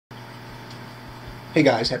Hey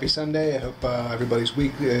guys, happy Sunday. I hope everybody's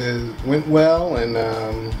week went well and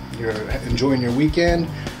you're enjoying your weekend.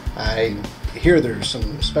 I hear there's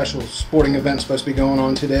some special sporting events supposed to be going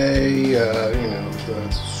on today, the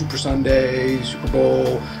Super Sunday, Super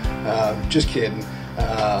Bowl. Just kidding.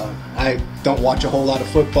 I don't watch a whole lot of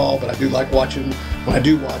football, but I do like watching. When I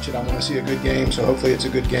do watch it, I want to see a good game, so hopefully it's a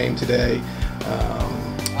good game today.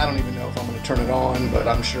 I don't even know if I'm going to turn it on, but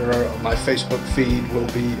I'm sure my Facebook feed will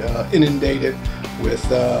be inundated with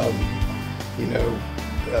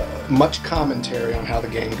much commentary on how the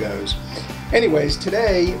game goes. Anyways,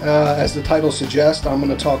 today, as the title suggests, I'm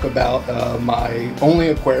going to talk about my only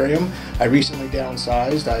aquarium. I recently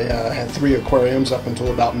downsized. I had 3 aquariums up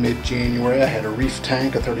until about mid-January. I had a reef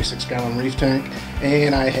tank, a 36-gallon reef tank,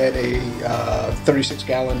 and I had a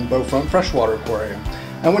 36-gallon bow-front freshwater aquarium.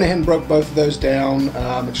 I went ahead and broke both of those down.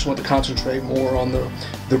 I just want to concentrate more on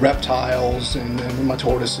the reptiles and my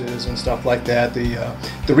tortoises and stuff like that.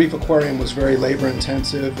 The reef aquarium was very labor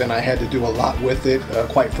intensive and I had to do a lot with it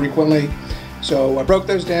quite frequently. So I broke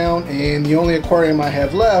those down, and the only aquarium I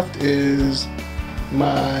have left is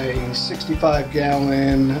my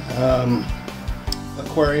 65-gallon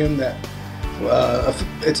aquarium that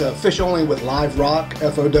it's a fish only with live rock,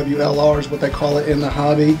 FOWLR is what they call it in the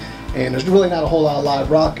hobby. And there's really not a whole lot of live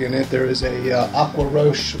rock in it. There is a aqua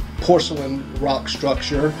roche porcelain rock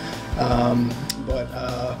structure,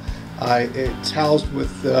 it's housed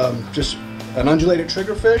with just an undulated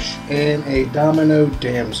triggerfish and a Domino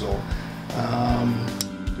damsel.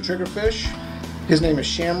 The triggerfish, his name is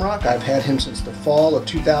Shamrok. I've had him since the fall of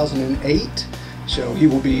 2008, so he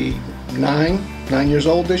will be 9 years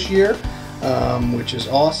old this year. Which is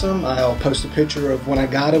awesome. I'll post a picture of when I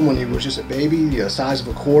got him when he was just a baby, the size of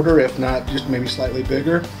a quarter, if not just maybe slightly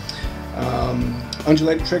bigger.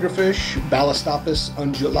 Undulated triggerfish, Ballistopus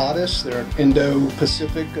undulatus. They're an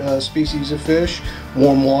Indo-Pacific species of fish.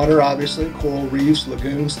 Warm water, obviously, coral reefs,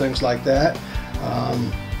 lagoons, things like that.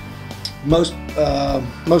 Most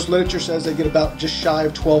literature says they get about just shy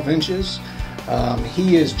of 12 inches.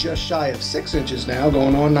 He is just shy of 6 inches now,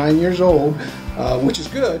 going on 9 years old, which is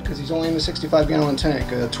good because he's only in a 65-gallon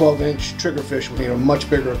tank. A 12-inch triggerfish would need a much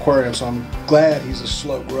bigger aquarium, so I'm glad he's a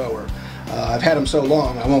slow grower. I've had him so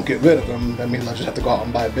long, I won't get rid of him. That means I'll just have to go out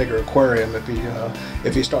and buy a bigger aquarium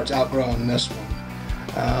if he starts outgrowing this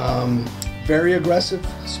one. Very aggressive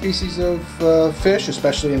species of fish,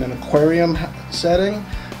 especially in an aquarium setting.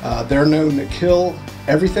 They're known to kill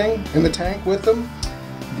everything in the tank with them.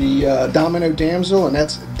 The Domino damsel, and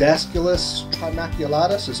that's Dasculus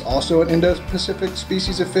trimaculatus, is also an Indo-Pacific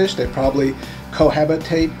species of fish. They probably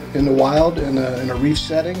cohabitate in the wild in a reef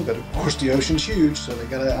setting, but of course the ocean's huge, so they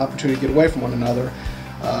got an opportunity to get away from one another.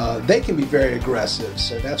 They can be very aggressive,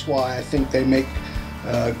 so that's why I think they make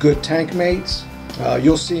good tank mates.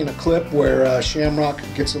 You'll see in a clip where Shamrock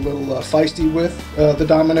gets a little feisty with the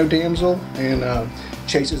Domino damsel and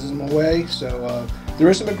chases him away. So there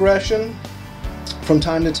is some aggression from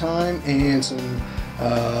time to time, and some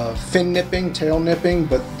fin nipping, tail nipping,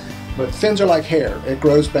 but fins are like hair. It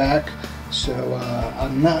grows back, so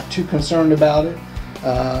I'm not too concerned about it.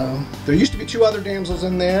 There used to be 2 other damsels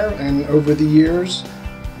in there, and over the years,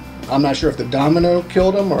 I'm not sure if the Domino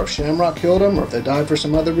killed them or if Shamrock killed them or if they died for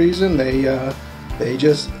some other reason. They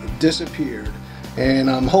just disappeared. And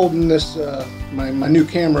I'm holding this my new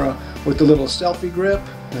camera with the little selfie grip,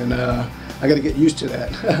 and I got to get used to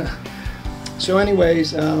that. So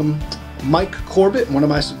anyways, Mike Corbett, one of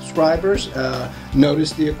my subscribers,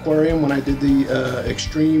 noticed the aquarium when I did the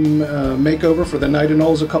extreme makeover for the Night and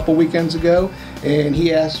Knolls a couple weekends ago, and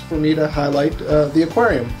he asked for me to highlight the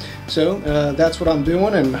aquarium. So that's what I'm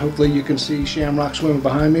doing, and hopefully you can see Shamrock swimming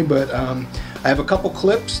behind me, but I have a couple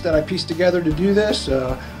clips that I pieced together to do this,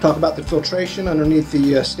 talk about the filtration underneath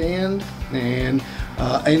the stand, and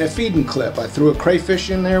a feeding clip. I threw a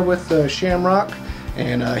crayfish in there with Shamrock,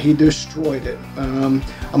 and he destroyed it.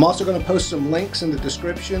 I'm also going to post some links in the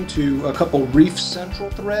description to a couple Reef Central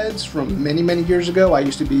threads from many years ago. I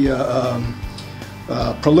used to be a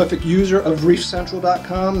prolific user of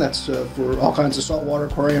reefcentral.com. That's for all kinds of saltwater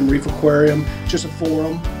aquarium, reef aquarium, just a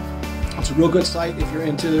forum. It's a real good site if you're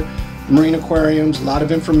into marine aquariums, a lot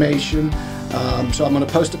of information. So I'm going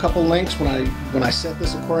to post a couple links when I set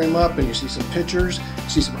this aquarium up, and you see some pictures, you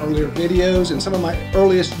see some earlier videos, and some of my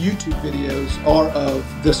earliest YouTube videos are of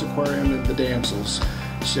this aquarium and the damsels.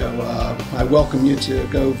 So I welcome you to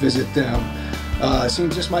go visit them. It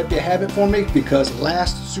seems this might be a habit for me because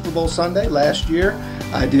last Super Bowl Sunday, last year,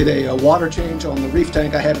 I did a water change on the reef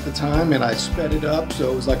tank I had at the time, and I sped it up,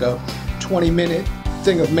 so it was like a 20-minute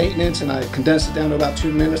thing of maintenance, and I condensed it down to about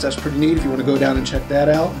 2 minutes. That's pretty neat if you want to go down and check that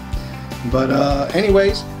out. But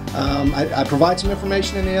anyways, I provide some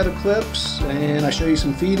information in the other clips, and I show you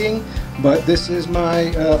some feeding, but this is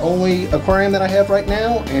my only aquarium that I have right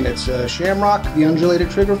now, and it's Shamrok, the Undulated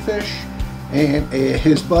Triggerfish, and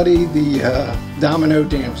his buddy, the Domino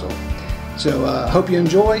damsel. So hope you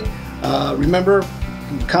enjoy. Remember,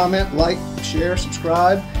 comment, like, share,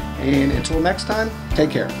 subscribe, and until next time, take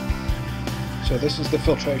care. So this is the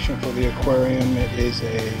filtration for the aquarium. It is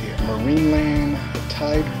a Marineland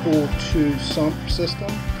tide pool to sump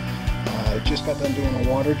system. I just got done doing a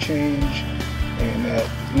water change, and that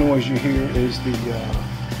noise you hear is the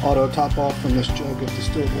auto top off from this jug of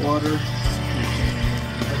distilled water. You can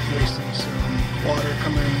hopefully see some water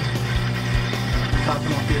coming,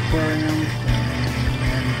 topping off the aquarium.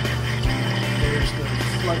 And there's the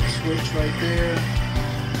flight switch right there.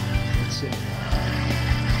 It's an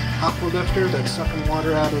aqua lifter that's sucking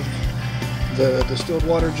water out of the distilled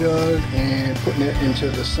water jug and putting it into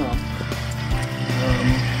the sump.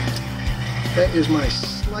 That is my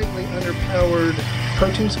slightly underpowered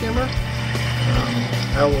protein skimmer.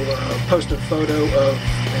 I will post a photo of,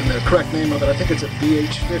 and the correct name of it, I think it's a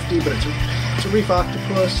BH50, but it's a reef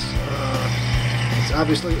octopus.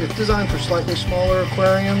 It's designed for slightly smaller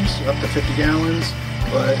aquariums, up to 50 gallons,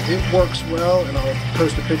 but it works well, and I'll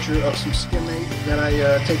post a picture of some skimmate that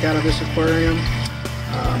I take out of this aquarium.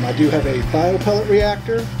 I do have a biopellet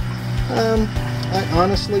reactor. I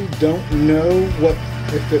honestly don't know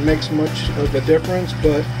if it makes much of a difference,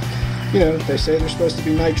 but you know, they say they're supposed to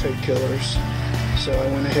be nitrate killers, so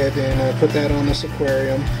I went ahead and put that on this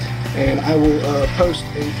aquarium, and I will post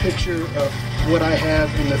a picture of what I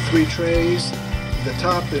have in the 3 trays. The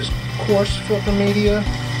top is coarse filter media,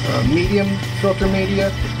 medium filter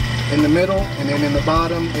media in the middle, and then in the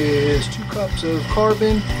bottom is 2 cups of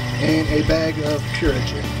carbon and a bag of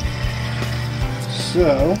Purigen.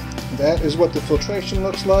 So that is what the filtration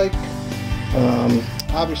looks like.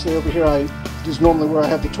 Obviously over here is normally where I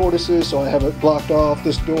have the tortoises, so I have it blocked off.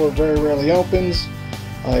 This door very rarely opens.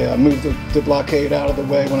 I move the blockade out of the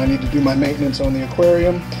way when I need to do my maintenance on the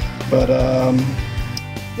aquarium. But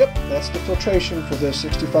yep, that's the filtration for the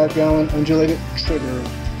 65-gallon Undulated Trigger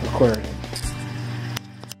aquarium.